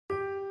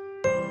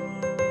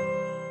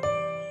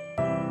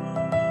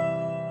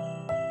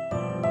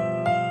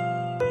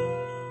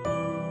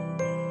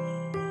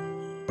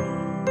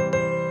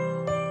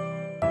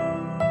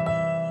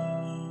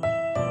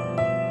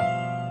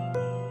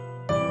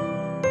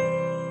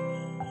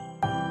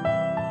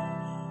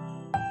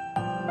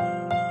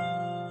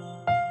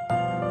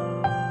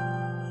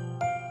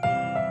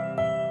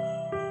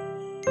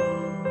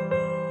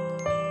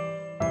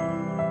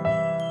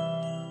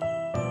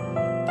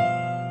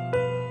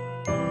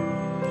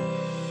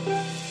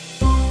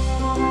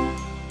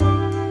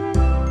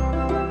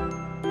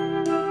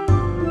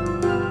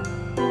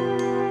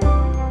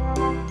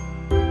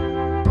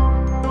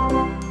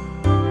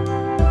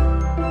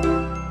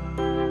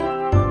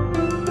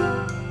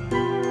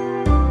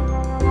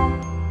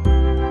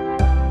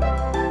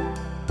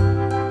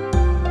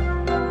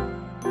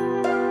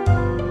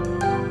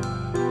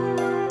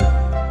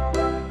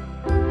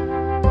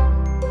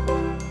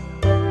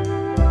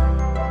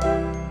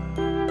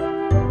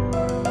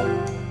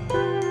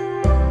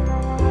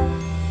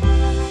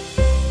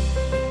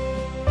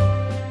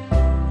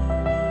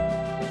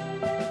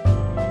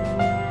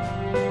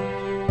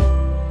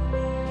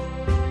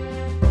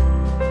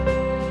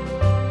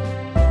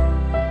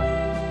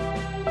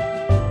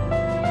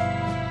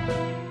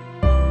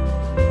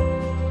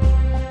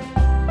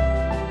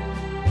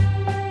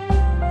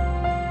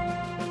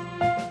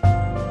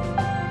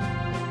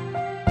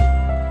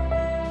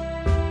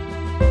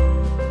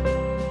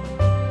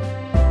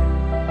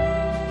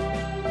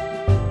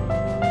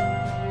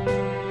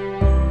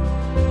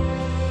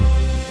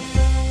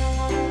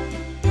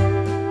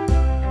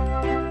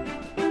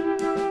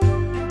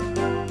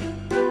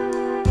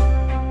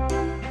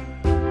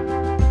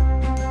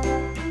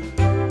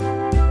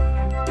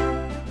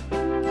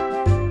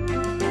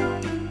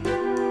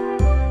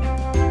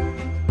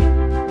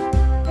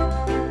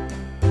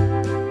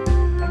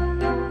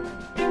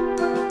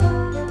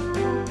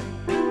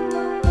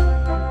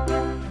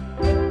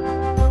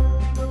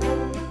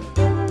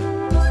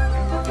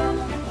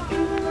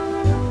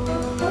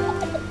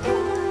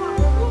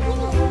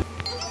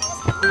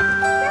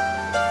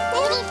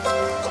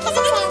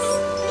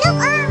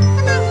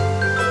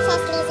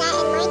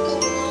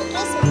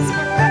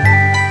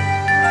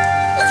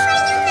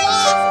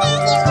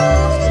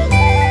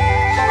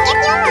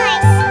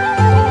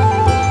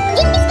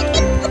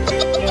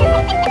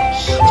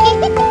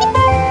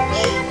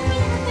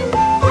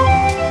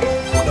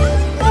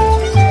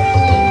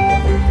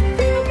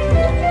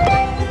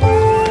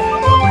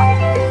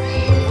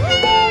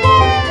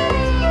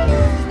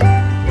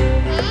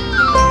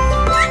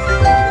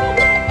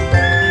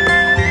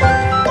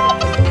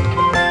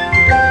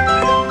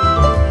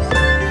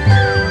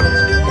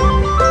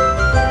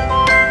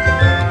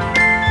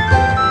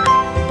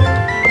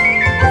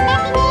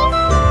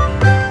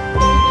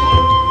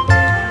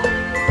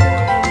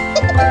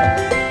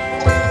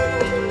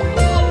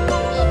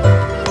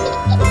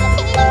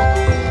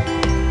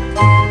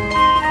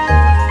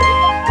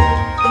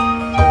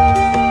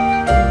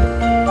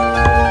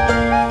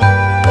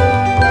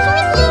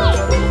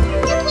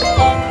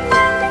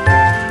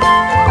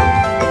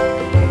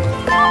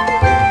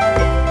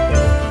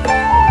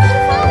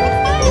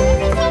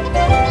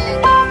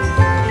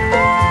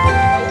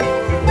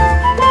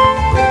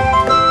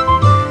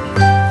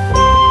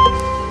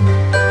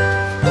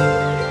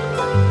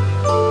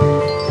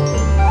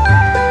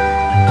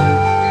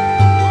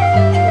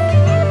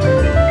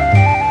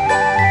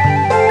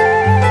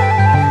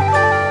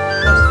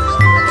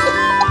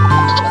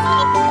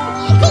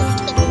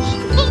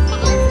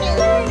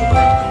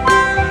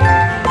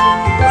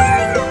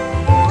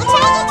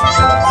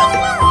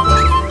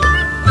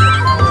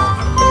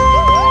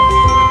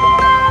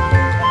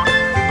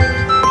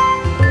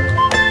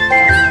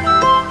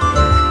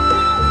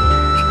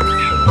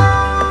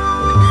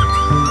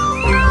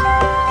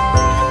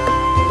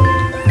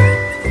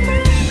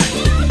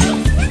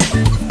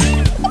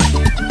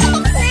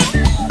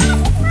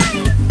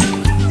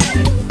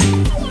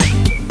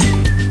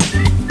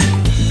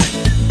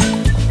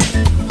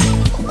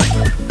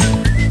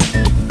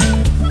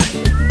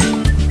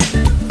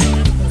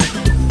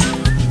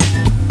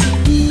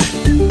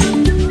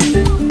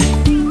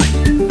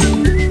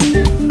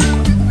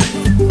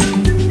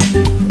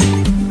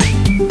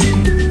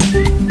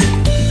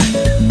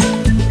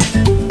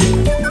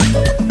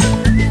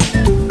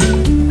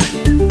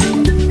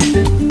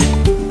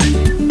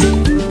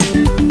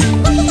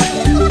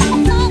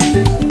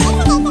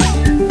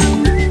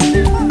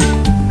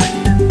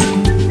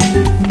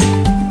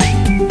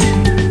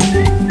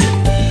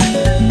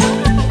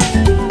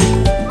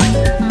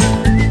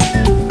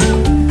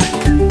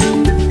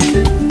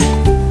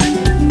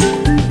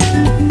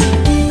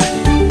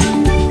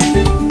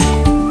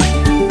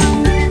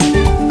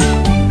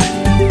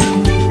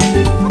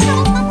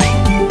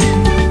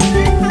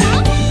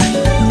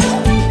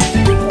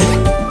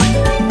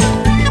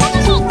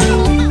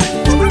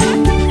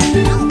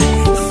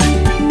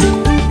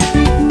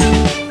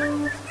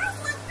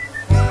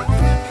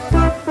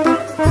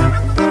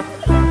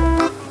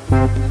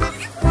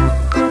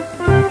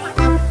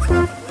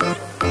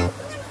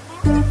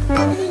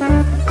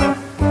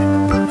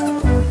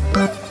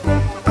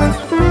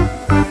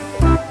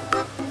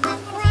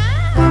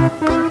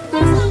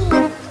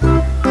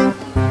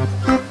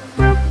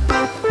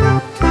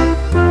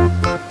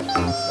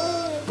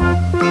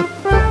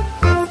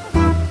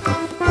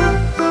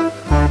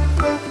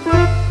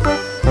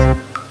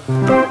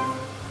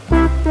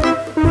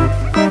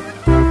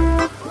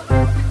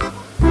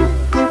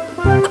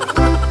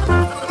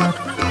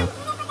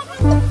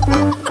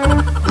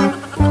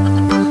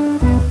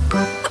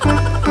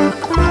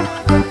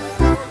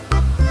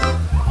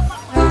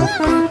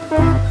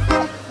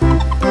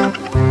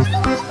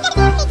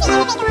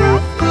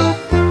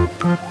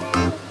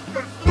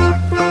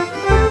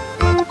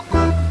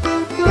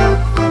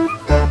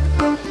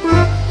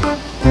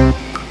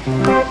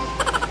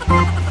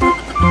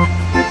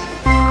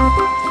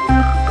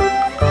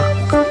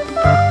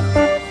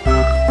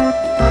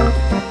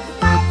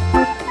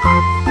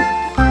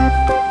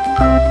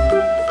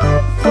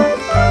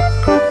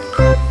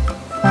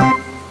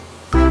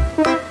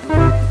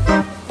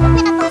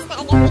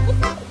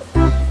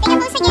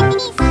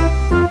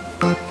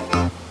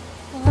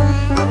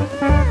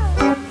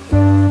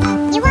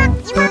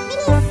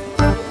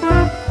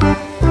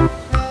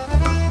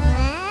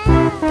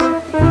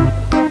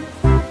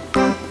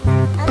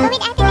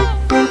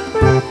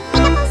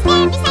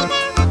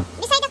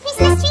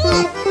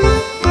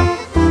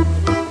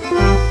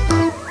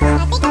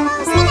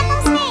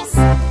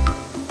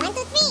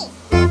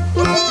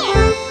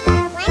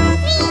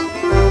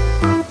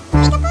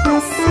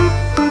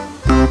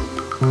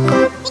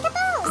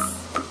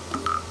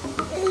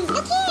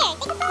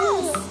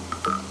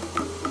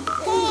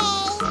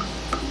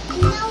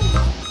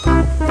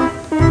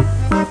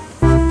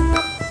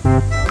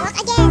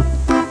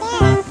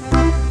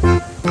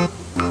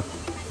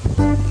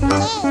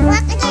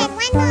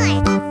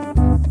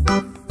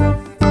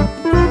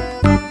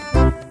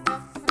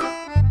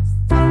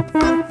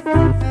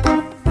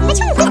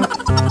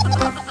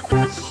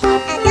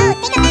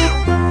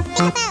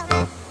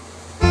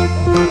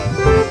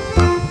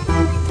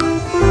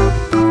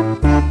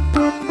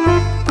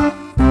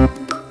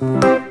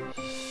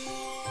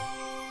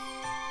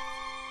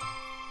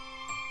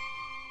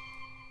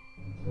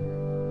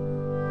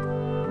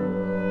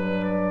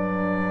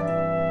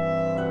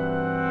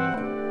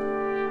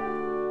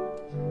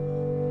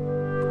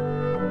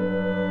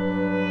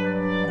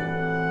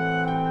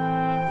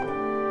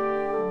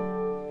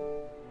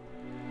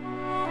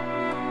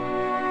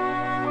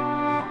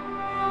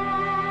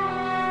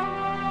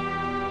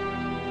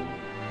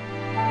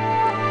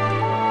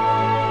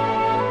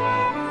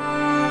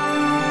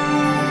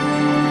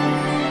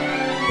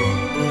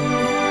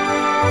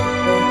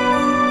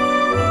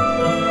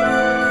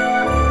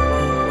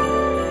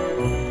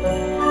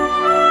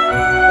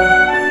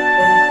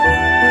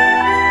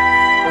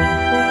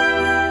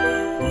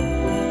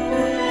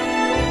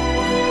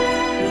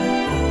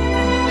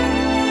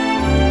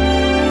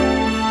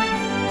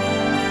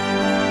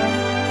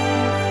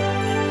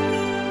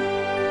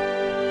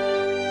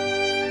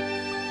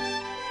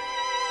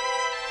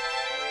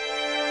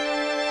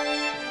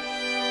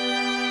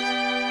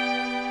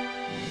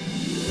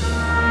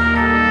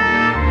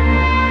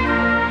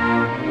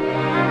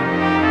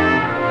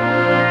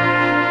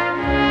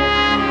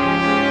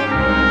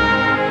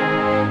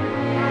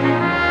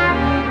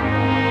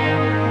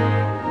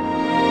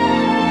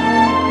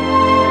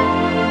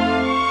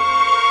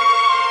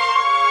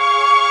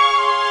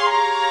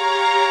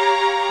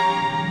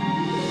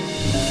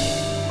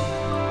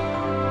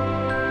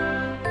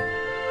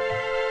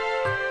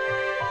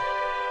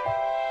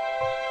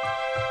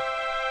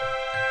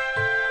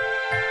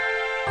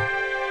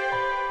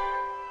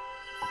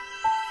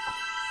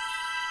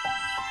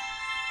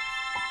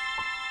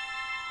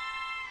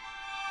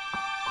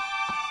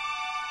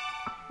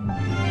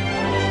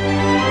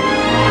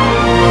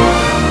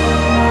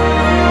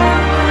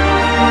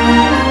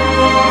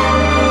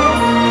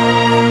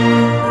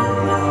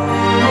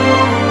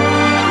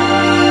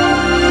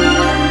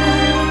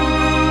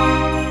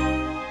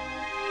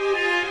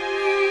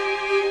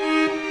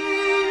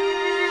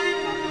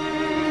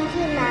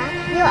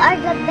You are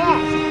the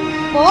best.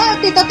 Oh,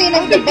 Tito Tina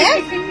is the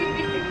best?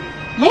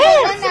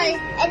 Yes.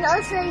 And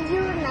also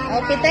you,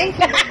 Nana. Okay, thank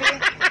you.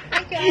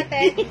 Thank you,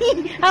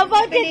 Ate. How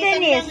about you,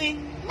 Dennis?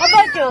 How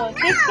about you?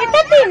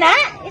 Tito Tina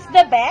is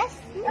the best?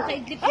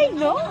 I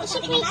know. Is she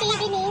pretty,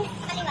 Dennis?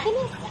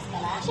 Dennis,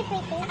 is she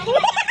pretty?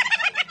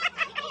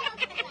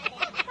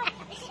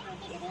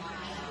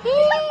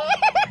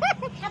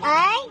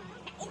 Ay?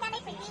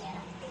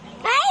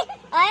 Ay?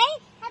 Ay?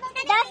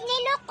 Daphne,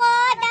 look ko!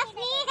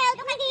 Daphne, help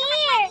me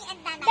here!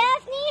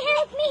 Daphne,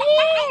 help me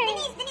here!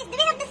 Denise, do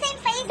we have the same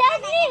face?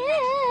 Daphne!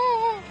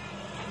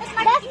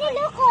 Daphne,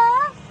 look ko!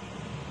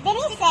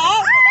 Denise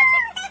says...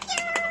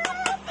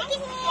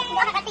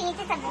 Nakakatingin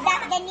siya sa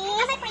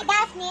Denise,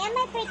 Daphne, am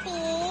I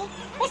pretty?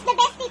 Who's the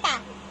best, tita?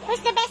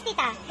 Who's the best,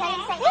 tita?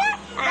 Galing sa iyo?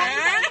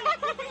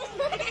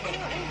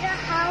 In the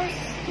house.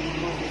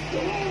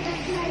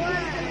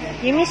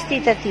 You miss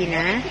Tita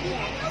Tina?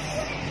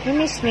 You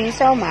miss me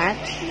so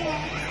much?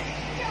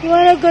 You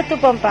wanna go to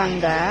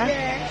Pampanga?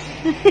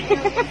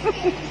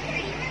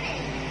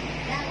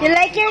 You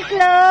like your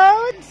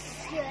clothes?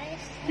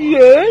 Yes.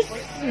 Yes?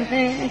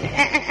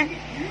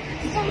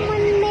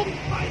 Someone make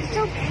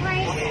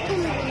surprise to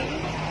me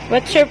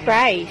What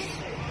surprise?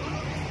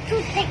 to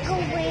take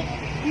away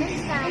the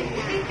sun.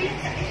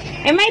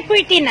 Am I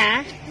pretty na?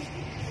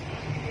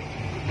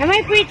 Am I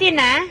pretty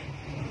na?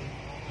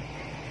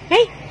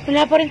 Ay,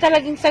 wala pa rin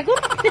talagang sagot.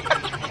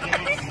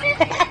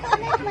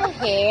 My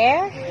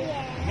hair?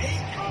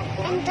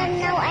 And then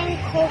now I'm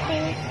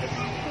coping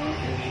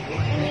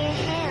in your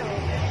hair.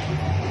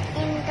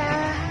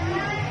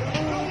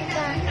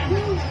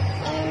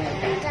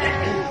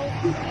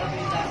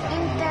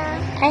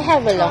 I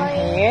have a long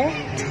hair.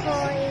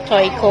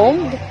 Toy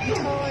Combed.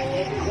 comb.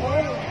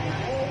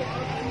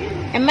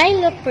 Am I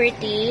look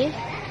pretty?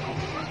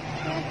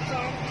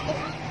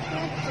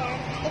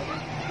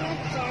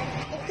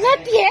 Not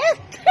yet.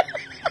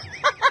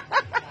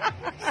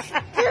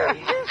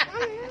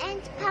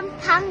 And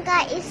Pampanga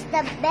is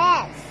the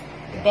best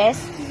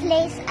Best?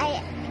 place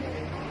I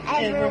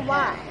ever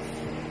was.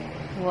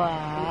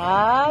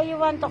 Wow, you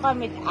want to come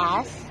with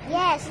us?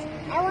 Yes,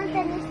 I want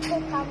them to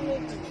come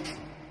with me.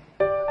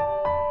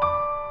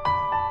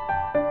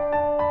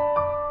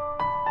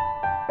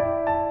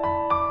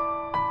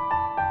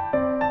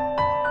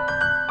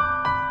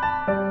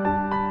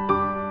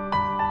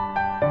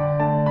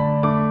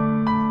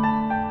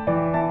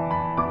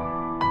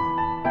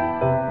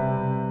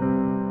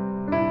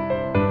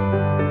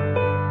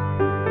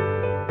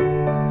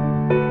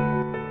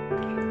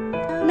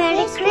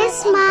 Merry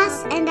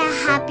Christmas and a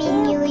Happy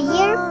New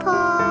Year,